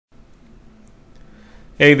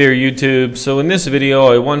Hey there YouTube. So in this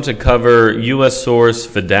video I want to cover U.S. source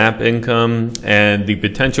FDAP income and the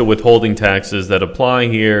potential withholding taxes that apply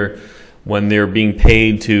here when they're being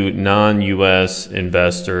paid to non-U.S.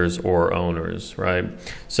 investors or owners, right?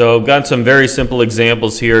 So I've got some very simple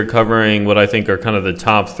examples here covering what I think are kind of the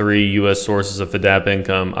top 3 U.S. sources of FDAP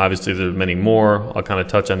income. Obviously there's many more. I'll kind of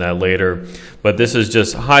touch on that later. But this is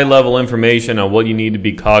just high-level information on what you need to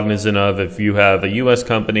be cognizant of if you have a U.S.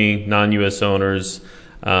 company, non-U.S. owners,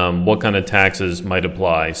 what kind of taxes might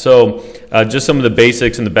apply. So just some of the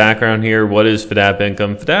basics in the background here. What is FDAP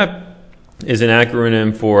income? FDAP is an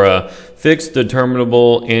acronym for fixed,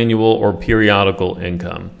 determinable, annual, or periodical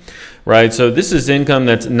income, right? So this is income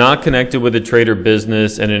that's not connected with a trade or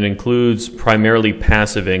business, and it includes primarily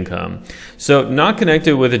passive income. So not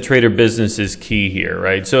connected with a trade or business is key here,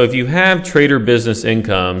 right? So if you have trade or business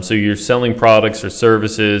income, so you're selling products or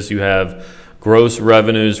services, you have gross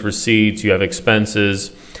revenues, receipts, you have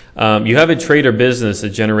expenses, you have a trade or business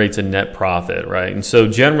that generates a net profit, right? And so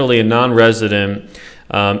generally a non-resident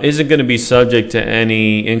isn't going to be subject to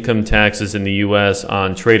any income taxes in the U.S.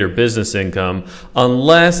 on trade or business income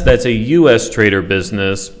unless that's a U.S. trade or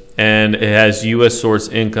business and it has U.S. source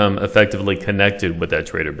income effectively connected with that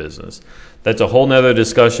trade or business. That's a whole nother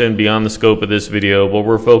discussion beyond the scope of this video. What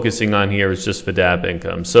we're focusing on here is just FDAP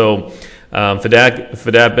income. So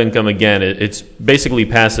FDAP income, again, it's basically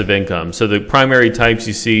passive income. So the primary types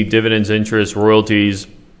you see: dividends, interest, royalties,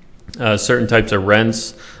 certain types of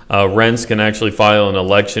rents. Rents can actually file an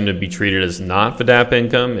election to be treated as not FDAP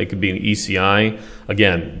income. It could be an ECI.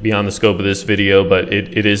 Again, beyond the scope of this video, but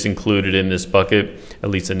it is included in this bucket, at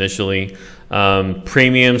least initially.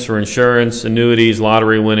 Premiums for insurance, annuities,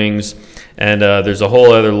 lottery winnings, and there's a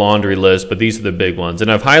whole other laundry list, but these are the big ones.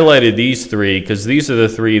 And I've highlighted these 3 because these are the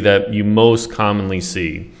 3 that you most commonly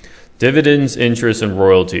see: dividends, interest, and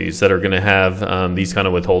royalties that are going to have these kind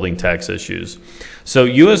of withholding tax issues. So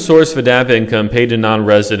U.S. source FDAP income paid to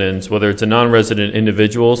non-residents, whether it's a non-resident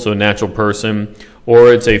individual, so a natural person,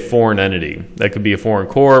 or it's a foreign entity. That could be a foreign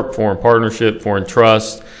corp, foreign partnership, foreign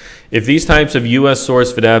trust. If these types of U.S.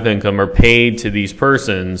 source FDAP income are paid to these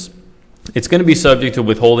persons, it's going to be subject to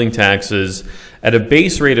withholding taxes at a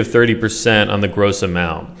base rate of 30% on the gross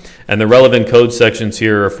amount. And the relevant code sections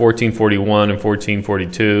here are 1441 and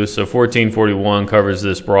 1442. So 1441 covers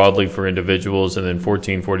this broadly for individuals, and then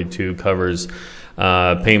 1442 covers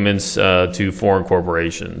payments to foreign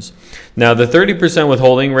corporations. Now, the 30%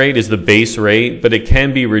 withholding rate is the base rate, but it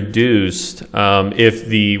can be reduced if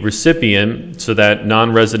the recipient, so that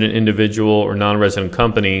non-resident individual or non-resident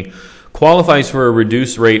company, qualifies for a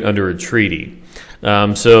reduced rate under a treaty.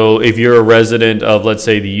 So if you're a resident of, let's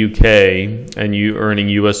say, the UK and you're earning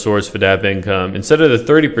U.S. source FDAP income, instead of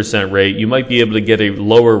the 30% rate, you might be able to get a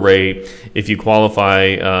lower rate if you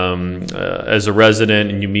qualify as a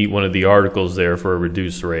resident and you meet one of the articles there for a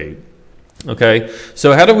reduced rate. Okay,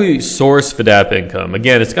 so how do we source FDAP income?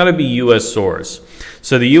 Again, it's got to be U.S. source.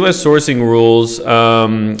 So the U.S. sourcing rules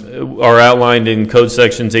are outlined in code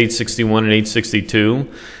sections 861 and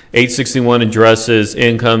 862. 861 addresses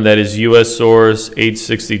income that is U.S. source.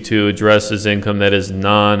 862 addresses income that is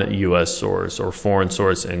non-U.S. source or foreign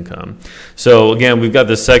source income. So again, we've got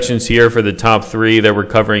the sections here for the top 3 that we're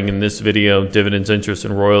covering in this video: dividends, interest,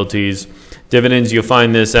 and royalties. Dividends, you'll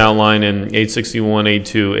find this outlined in 861,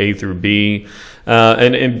 A2, A through B.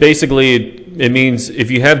 And basically, it means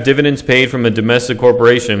if you have dividends paid from a domestic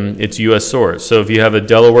corporation, it's U.S. source. So if you have a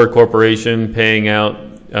Delaware corporation paying out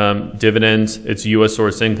dividends, it's U.S.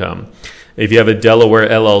 source income. If you have a Delaware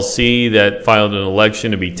LLC that filed an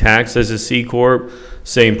election to be taxed as a C Corp,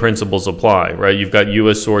 same principles apply, right? You've got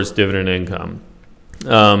U.S. source dividend income.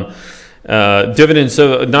 Dividends,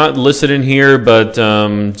 so not listed in here, but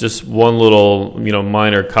just one little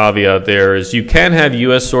minor caveat there is you can have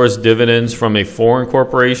U.S. source dividends from a foreign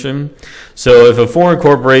corporation. So if a foreign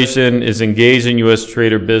corporation is engaged in U.S.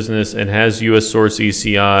 trade or business and has U.S. source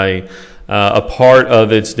ECI, a part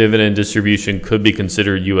of its dividend distribution could be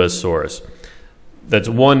considered U.S. source. That's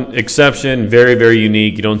one exception, very, very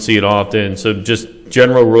unique. You don't see it often. So just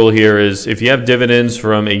general rule here is if you have dividends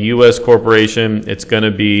from a U.S. corporation, it's going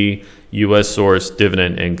to be U.S. source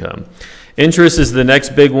dividend income. Interest is the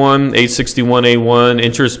next big one, 861A1,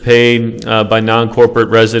 interest paid by non-corporate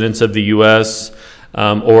residents of the U.S.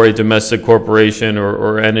 Or a domestic corporation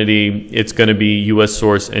or entity. It's going to be U.S.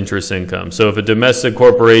 source interest income. So if a domestic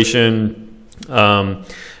corporation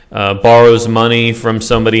borrows money from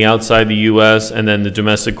somebody outside the U.S. and then the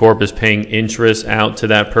domestic corp is paying interest out to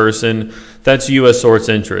that person, that's U.S. source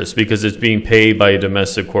interest because it's being paid by a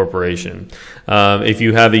domestic corporation. If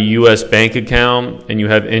you have a U.S. bank account and you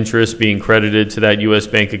have interest being credited to that U.S.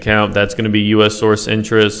 bank account, that's going to be U.S. source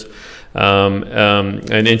interest.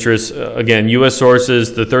 And interest, again, U.S.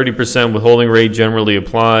 sources, the 30% withholding rate generally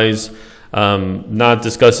applies. Not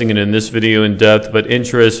discussing it in this video in depth, but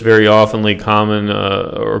interest very oftenly common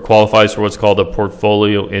or qualifies for what's called a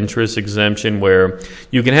portfolio interest exemption, where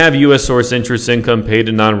you can have U.S. source interest income paid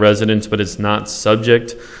to non-residents, but it's not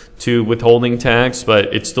subject to withholding tax,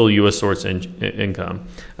 but it's still U.S. source income.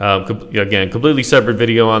 Again, completely separate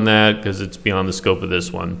video on that because it's beyond the scope of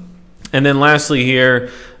this one. And then lastly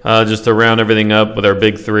here, just to round everything up with our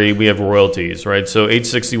big three, we have royalties, right? So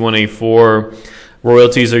H61A4,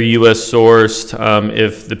 royalties are U.S. sourced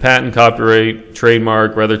if the patent, copyright,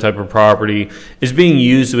 trademark, or other type of property is being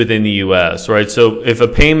used within the U.S., right? So if a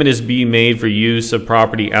payment is being made for use of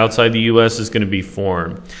property outside the U.S., it's going to be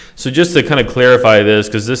foreign. So just to kind of clarify this,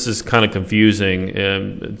 because this is kind of confusing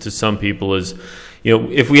to some people, is, you know,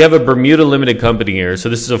 if we have a Bermuda limited company here, so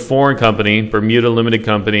this is a foreign company, Bermuda limited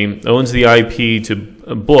company, owns the IP to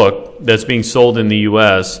a book that's being sold in the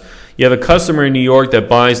U.S., you have a customer in New York that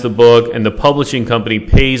buys the book and the publishing company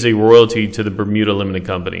pays a royalty to the Bermuda limited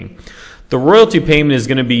company. The royalty payment is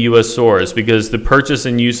going to be U.S. source because the purchase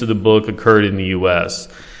and use of the book occurred in the U.S.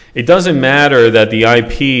 It doesn't matter that the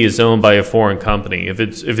IP is owned by a foreign company. If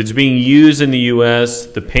it's being used in the U.S.,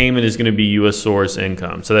 the payment is going to be U.S. source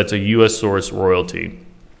income. So that's a U.S. source royalty.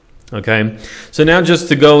 Okay, so now just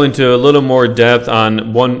to go into a little more depth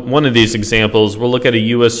on one of these examples, we'll look at a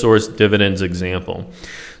U.S. source dividends example.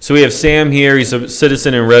 So we have Sam here. He's a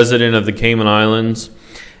citizen and resident of the Cayman Islands.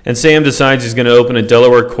 And Sam decides he's going to open a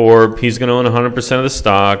Delaware Corp. He's going to own 100% of the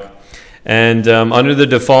stock. And under the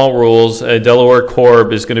default rules, a Delaware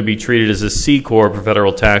Corp is going to be treated as a C Corp for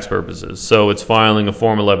federal tax purposes. So it's filing a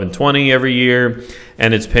Form 1120 every year,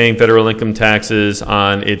 and it's paying federal income taxes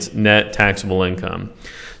on its net taxable income.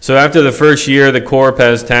 So after the first year, the Corp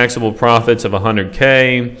has taxable profits of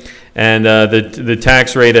 $100K. And the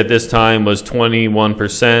tax rate at this time was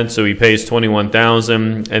 21%, so he pays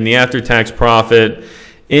 $21,000, and the after-tax profit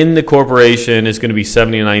in the corporation is going to be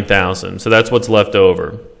 $79,000. So that's what's left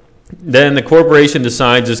over. Then the corporation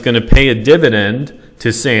decides it's going to pay a dividend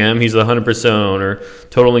to Sam. He's the 100% owner,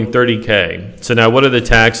 totaling $30K. So now what are the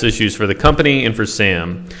tax issues for the company and for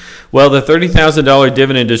Sam? Well, the $30,000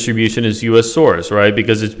 dividend distribution is U.S. source, right?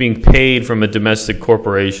 Because it's being paid from a domestic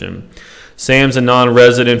corporation. Sam's a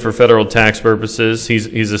non-resident for federal tax purposes.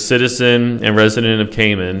 He's a citizen and resident of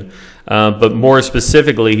Cayman. But more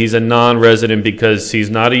specifically, he's a non-resident because he's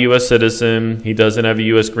not a U.S. citizen, he doesn't have a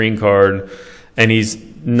U.S. green card, and he's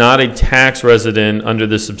not a tax resident under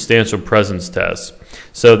the substantial presence test.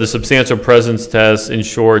 So the substantial presence test, in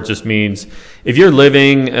short, just means if you're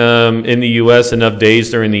living in the U.S. enough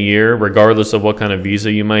days during the year, regardless of what kind of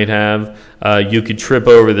visa you might have, you could trip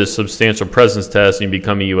over this substantial presence test and you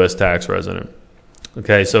become a U.S. tax resident.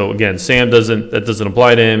 Okay, so again, Sam that doesn't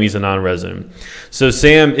apply to him. He's a non-resident. So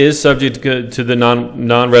Sam is subject to the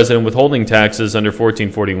non-resident withholding taxes under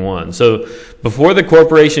 1441. So before the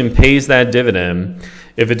corporation pays that dividend,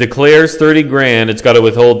 if it declares 30 grand, it's got to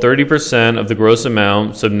withhold 30% of the gross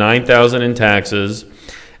amount, so $9,000 in taxes,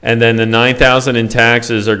 and then the $9,000 in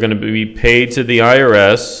taxes are going to be paid to the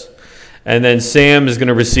IRS. And then Sam is going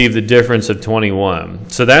to receive the difference of 21.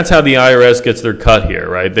 So that's how the IRS gets their cut here,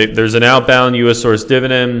 right? There's an outbound U.S. source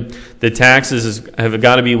dividend. The taxes have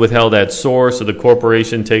got to be withheld at source, so the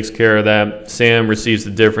corporation takes care of that. Sam receives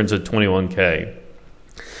the difference of 21K.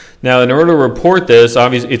 Now, in order to report this,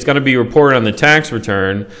 obviously, it's going to be reported on the tax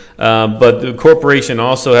return, but the corporation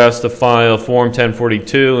also has to file Form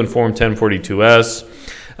 1042 and Form 1042S.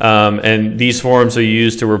 And these forms are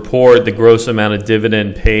used to report the gross amount of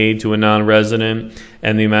dividend paid to a non-resident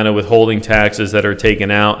and the amount of withholding taxes that are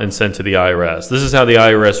taken out and sent to the IRS. This is how the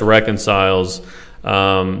IRS reconciles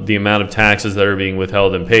the amount of taxes that are being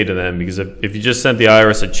withheld and paid to them, because if you just sent the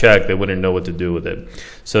IRS a check, they wouldn't know what to do with it.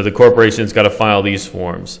 So the corporation's got to file these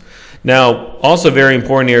forms. Now, also very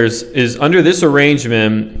important here is under this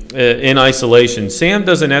arrangement in isolation, Sam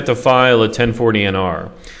doesn't have to file a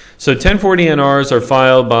 1040NR. So 1040NRs are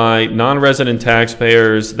filed by non-resident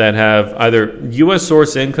taxpayers that have either U.S.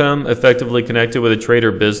 source income effectively connected with a trade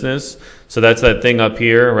or business. So that's that thing up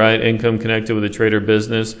here, right? Income connected with a trade or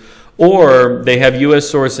business. Or they have U.S.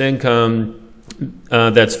 source income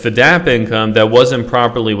that's FDAP income that wasn't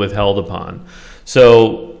properly withheld upon.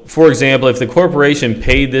 So, for example, if the corporation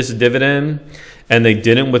paid this dividend and they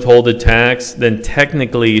didn't withhold a tax, then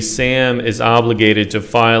technically Sam is obligated to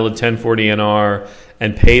file a 1040-NR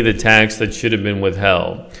and pay the tax that should have been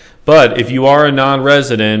withheld. But if you are a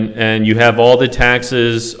non-resident and you have all the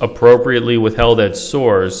taxes appropriately withheld at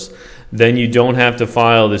source, then you don't have to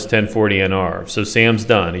file this 1040-NR. So Sam's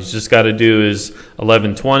done. He's just got to do his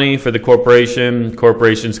 1120 for the corporation.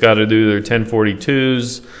 Corporation's got to do their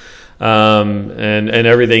 1042s. And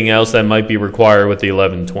everything else that might be required with the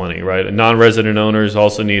 1120, right? Non-resident owners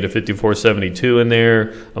also need a 5472 in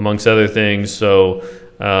there, amongst other things. So,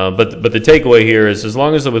 but the takeaway here is, as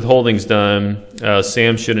long as the withholding's done,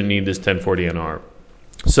 Sam shouldn't need this 1040-NR.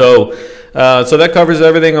 So that covers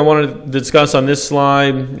everything I wanted to discuss on this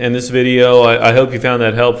slide and this video. I hope you found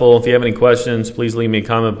that helpful. If you have any questions, please leave me a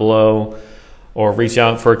comment below, or reach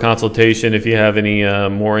out for a consultation if you have any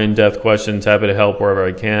more in-depth questions. Happy to help wherever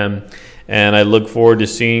I can. And I look forward to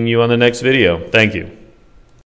seeing you on the next video. Thank you.